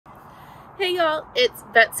Hey y'all, it's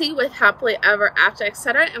Betsy with Happily Ever After,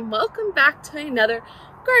 etc. and welcome back to another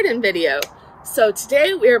garden video. So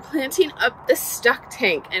today we are planting up the stuck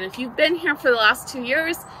tank, and if you've been here for the last 2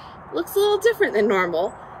 years, it looks a little different than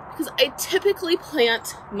normal because I typically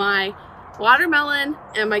plant my watermelon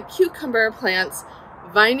and my cucumber plants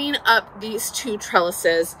vining up these two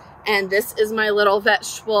trellises, and this is my little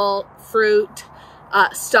vegetable fruit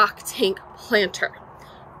stock tank planter.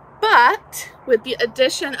 But with the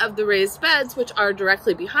addition of the raised beds, which are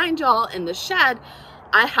directly behind y'all in the shed,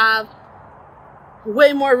 I have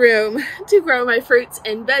way more room to grow my fruits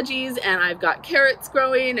and veggies, and I've got carrots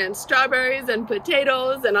growing and strawberries and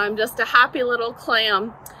potatoes, and I'm just a happy little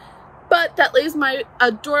clam. But that leaves my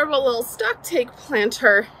adorable little stock tank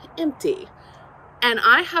planter empty. And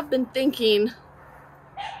I have been thinking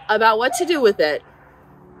about what to do with it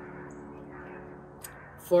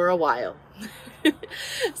for a while.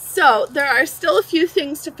 So there are still a few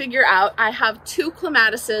things to figure out. I have 2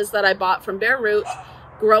 clematises that I bought from Bare Root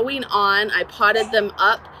growing on. I potted them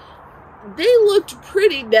up. They looked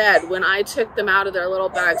pretty dead when I took them out of their little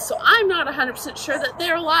bags, so I'm not 100% sure that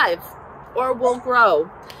they're alive or will grow.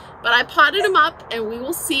 But I potted them up, and we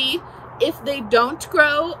will see. If they don't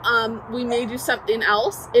grow, we may do something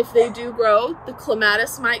else. If they do grow, the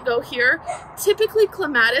clematis might go here. Typically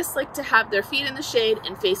clematis like to have their feet in the shade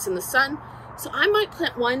and face in the sun. So I might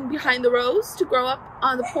plant one behind the rose to grow up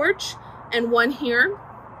on the porch and one here.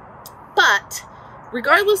 But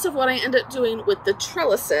regardless of what I end up doing with the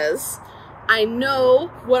trellises, I know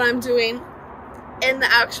what I'm doing in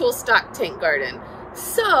the actual stock tank garden.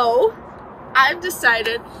 So I've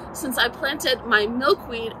decided, since I planted my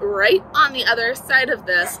milkweed right on the other side of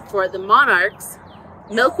this for the monarchs,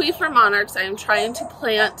 milkweed for monarchs, I am trying to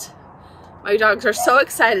plant, my dogs are so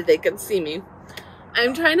excited they can see me.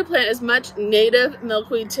 I'm trying to plant as much native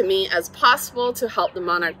milkweed to me as possible to help the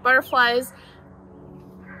monarch butterflies.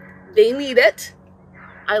 They need it.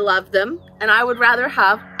 I love them, and I would rather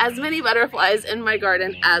have as many butterflies in my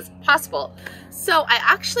garden as possible. So I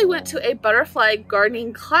actually went to a butterfly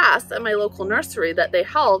gardening class at my local nursery that they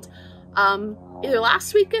held either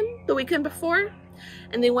last weekend, the weekend before,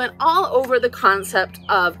 and they went all over the concept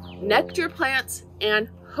of nectar plants and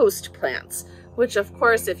host plants, which of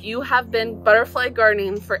course, if you have been butterfly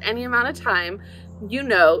gardening for any amount of time, you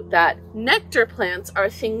know that nectar plants are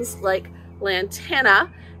things like lantana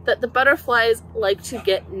that the butterflies like to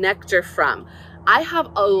get nectar from. I have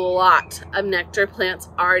a lot of nectar plants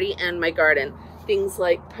already in my garden. Things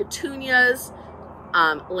like petunias,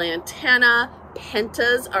 lantana,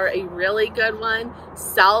 pentas are a really good one,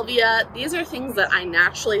 salvia. These are things that I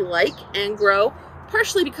naturally like and grow,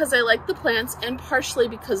 partially because I like the plants and partially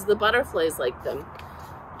because the butterflies like them,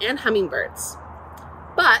 and hummingbirds.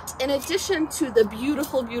 But in addition to the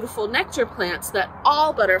beautiful, beautiful nectar plants that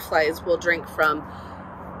all butterflies will drink from,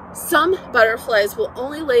 some butterflies will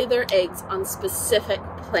only lay their eggs on specific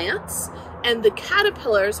plants, and the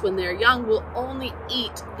caterpillars, when they're young, will only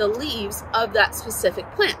eat the leaves of that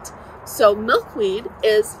specific plant. So milkweed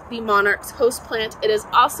is the monarch's host plant. It is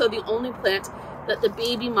also the only plant that the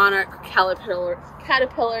baby monarch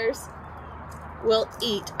caterpillars will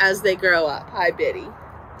eat as they grow up. Hi, Biddy.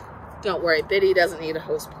 Don't worry, Biddy doesn't need a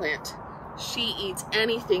host plant. She eats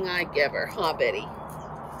anything I give her, huh, Biddy?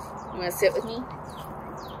 You want to sit with me?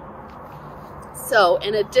 So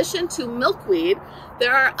in addition to milkweed,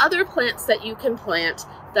 there are other plants that you can plant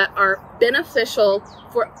that are beneficial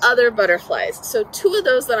for other butterflies. So 2 of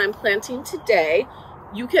those that I'm planting today,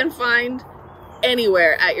 you can find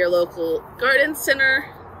anywhere at your local garden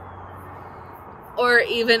center or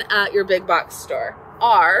even at your big box store,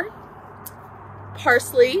 are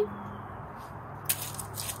parsley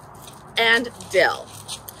and dill.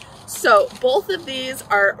 So both of these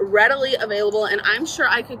are readily available, and I'm sure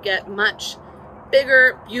I could get much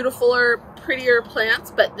bigger, beautifuler, prettier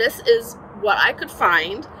plants, but this is what I could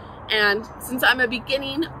find. And since I'm a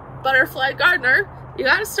beginning butterfly gardener, you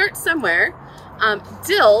gotta start somewhere.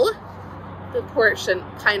 Dill, the portion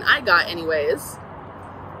kind I got anyways,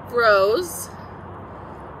 grows,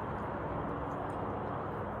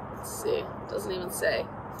 let's see, doesn't even say,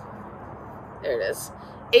 there it is,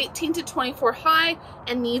 18 to 24 high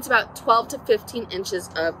and needs about 12 to 15 inches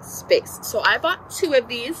of space. So I bought 2 of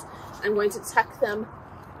these. I'm going to tuck them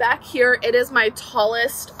back here. It is my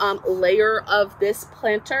tallest layer of this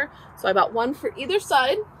planter. So I bought 1 for either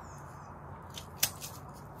side.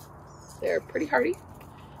 They're pretty hardy.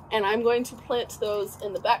 And I'm going to plant those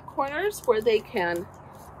in the back corners where they can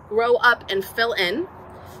grow up and fill in.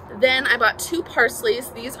 Then I bought 2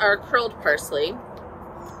 parsleys. These are curled parsley.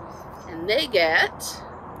 And they get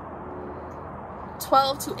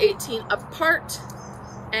 12 to 18 apart.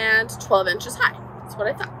 And and 12 inches high. That's what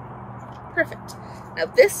I thought. Perfect. Now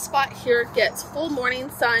this spot here gets full morning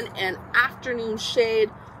sun and afternoon shade,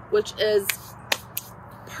 which is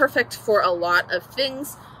perfect for a lot of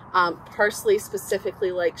things. Parsley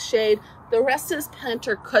specifically likes shade. The rest of this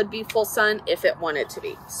planter could be full sun if it wanted to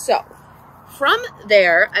be. So from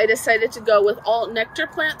there, I decided to go with all nectar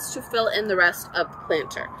plants to fill in the rest of the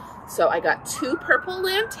planter. So I got 2 purple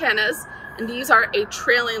lantanas, and these are a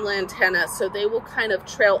trailing lantana, so they will kind of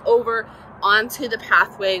trail over onto the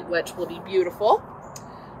pathway, which will be beautiful.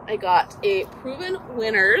 I got a Proven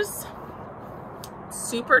Winners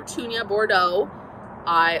Super Tunia Bordeaux.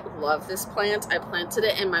 I love this plant. I planted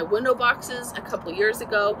it in my window boxes a couple years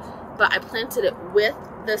ago, but I planted it with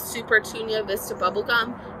the Super Tunia Vista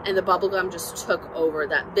bubblegum, and the bubblegum just took over.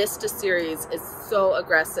 That Vista series is so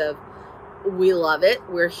aggressive. We love it.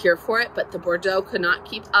 We're here for it, but the Bordeaux could not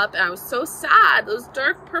keep up, and I was so sad. Those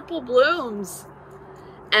dark purple blooms.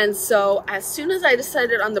 And so as soon as I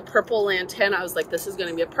decided on the purple lantana, I was like, this is going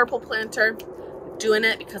to be a purple planter. I'm doing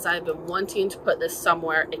it because I've been wanting to put this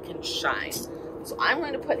somewhere it can shine. So I'm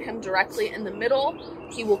going to put him directly in the middle.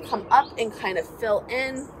 He will come up and kind of fill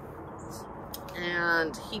in.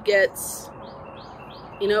 And he gets,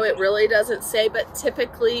 you know, it really doesn't say, but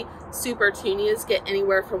typically Super Tunias get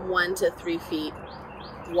anywhere from 1 to 3 feet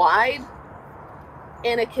wide.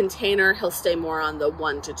 In a container, he'll stay more on the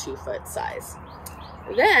 1 to 2 foot size.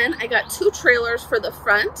 Then I got 2 trailers for the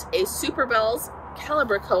front, a Super Bells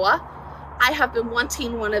Calibracoa. I have been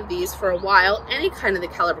wanting one of these for a while, any kind of the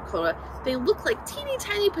Calibracoa. They look like teeny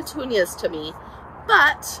tiny petunias to me,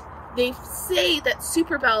 but they say that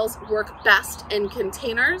Super Bells work best in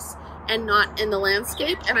containers and not in the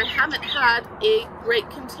landscape, and I haven't had a great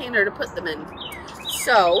container to put them in.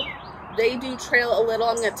 So they do trail a little.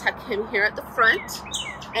 I'm going to tuck him here at the front.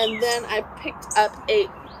 And then I picked up a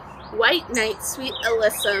White Knight Sweet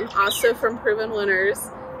Alyssum, also from Proven Winners.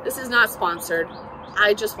 This is not sponsored.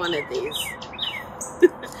 I just wanted these.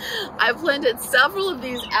 I've planted several of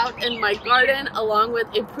these out in my garden, along with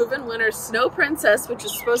a Proven Winners Snow Princess, which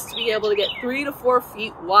is supposed to be able to get 3 to 4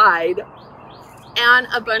 feet wide, and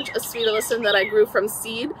a bunch of Sweet Alyssum that I grew from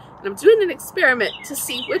seed. And I'm doing an experiment to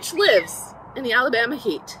see which lives in the Alabama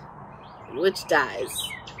heat and which dies.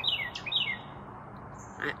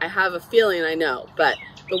 I have a feeling I know, but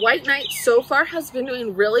the White Knight so far has been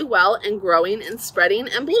doing really well and growing and spreading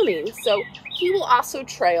and blooming. So he will also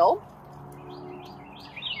trail.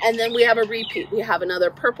 And then we have a repeat. We have another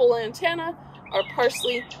purple lantana, our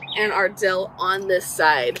parsley, and our dill on this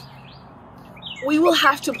side. We will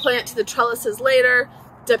have to plant the trellises later,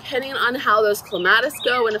 depending on how those clematis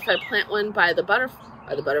go, and if I plant one by the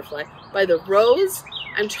by the rose.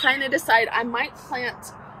 I'm trying to decide. I might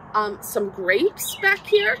plant some grapes back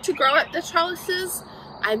here to grow at the trellises.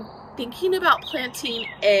 I'm thinking about planting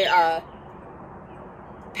a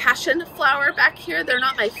passion flower back here. They're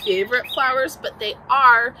not my favorite flowers, but they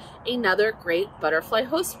are another great butterfly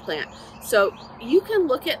host plant. So you can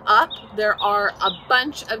look it up. There are a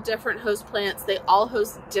bunch of different host plants. They all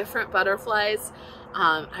host different butterflies.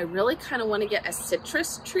 I really kind of want to get a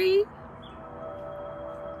citrus tree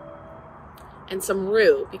and some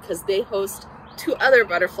rue, because they host 2 other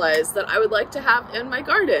butterflies that I would like to have in my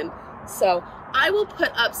garden. So I will put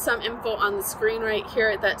up some info on the screen right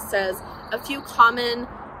here that says a few common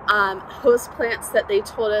host plants that they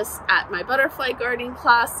told us at my butterfly gardening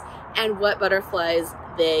class, and what butterflies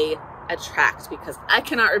they attract, because I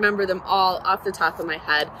cannot remember them all off the top of my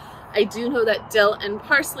head. I do know that dill and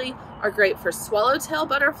parsley are great for swallowtail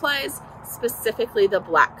butterflies, specifically the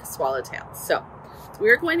black swallowtail. So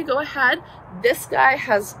we're going to go ahead. This guy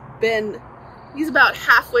has been, he's about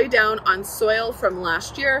halfway down on soil from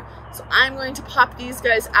last year. So I'm going to pop these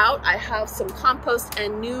guys out. I have some compost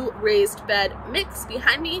and new raised bed mix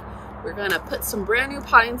behind me. We're gonna put some brand new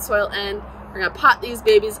potting soil in. We're gonna pot these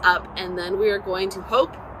babies up, and then we are going to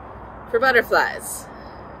hope for butterflies.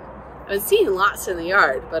 I've been seeing lots in the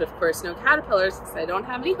yard, but of course no caterpillars because I don't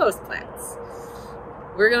have any host plants.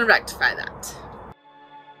 We're gonna rectify that.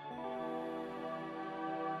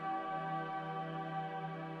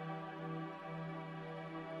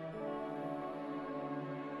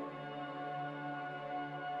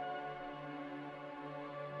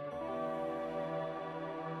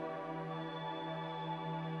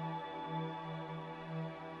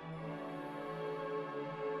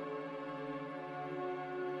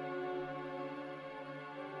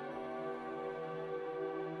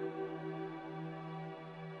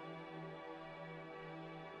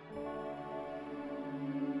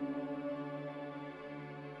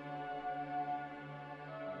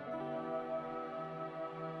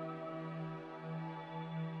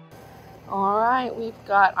 point, we've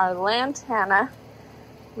got our lantana,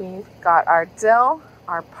 we've got our dill,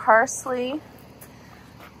 our parsley,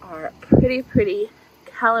 our pretty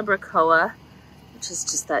calibrachoa, which is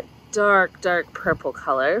just that dark purple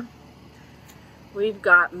color. We've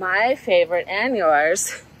got my favorite and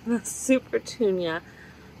yours, the Supertunia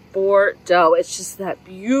Bordeaux. It's just that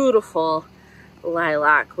beautiful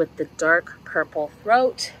lilac with the dark purple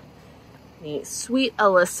throat. The Sweet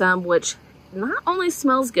Alyssum, which not only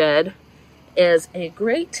smells good, is a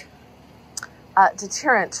great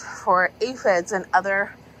deterrent for aphids and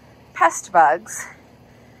other pest bugs.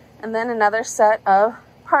 And then another set of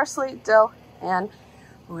parsley, dill, and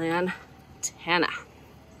lantana.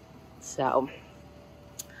 So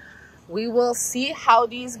we will see how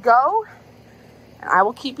these go, and I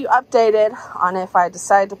will keep you updated on if I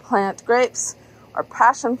decide to plant grapes or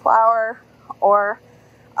passion flower or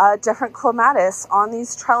different clematis on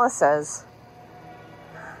these trellises.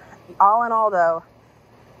 All in all though,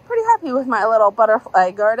 pretty happy with my little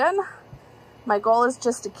butterfly garden. My goal is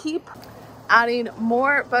just to keep adding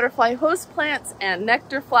more butterfly host plants and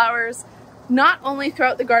nectar flowers, not only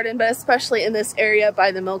throughout the garden, but especially in this area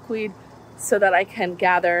by the milkweed, so that I can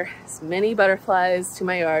gather as many butterflies to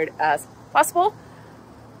my yard as possible.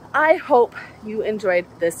 I hope you enjoyed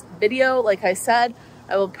this video. Like I said,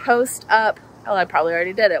 I will post up, well, I probably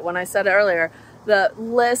already did it when I said it earlier, the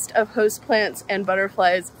list of host plants and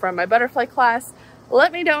butterflies from my butterfly class.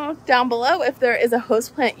 Let me know down below if there is a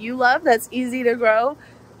host plant you love that's easy to grow,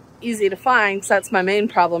 easy to find, because that's my main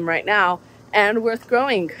problem right now, and worth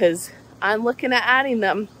growing, because I'm looking at adding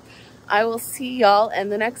them. I will see y'all in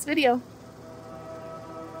the next video.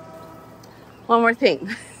 One more thing.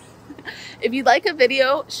 If you'd like a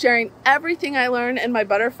video sharing everything I learned in my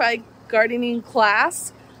butterfly gardening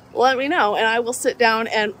class, let me know and I will sit down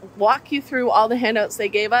and walk you through all the handouts they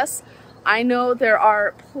gave us. I know there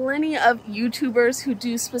are plenty of YouTubers who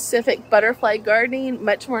do specific butterfly gardening,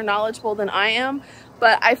 much more knowledgeable than I am,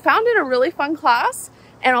 but I found it a really fun class,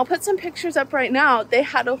 and I'll put some pictures up right now. They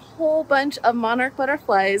had a whole bunch of monarch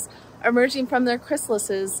butterflies emerging from their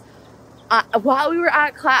chrysalises while we were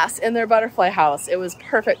at class in their butterfly house. It was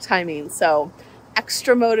perfect timing, so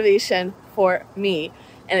extra motivation for me.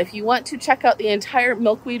 And if you want to check out the entire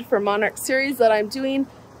Milkweed for Monarch series that I'm doing,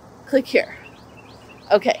 click here.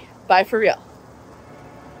 Okay, bye for real.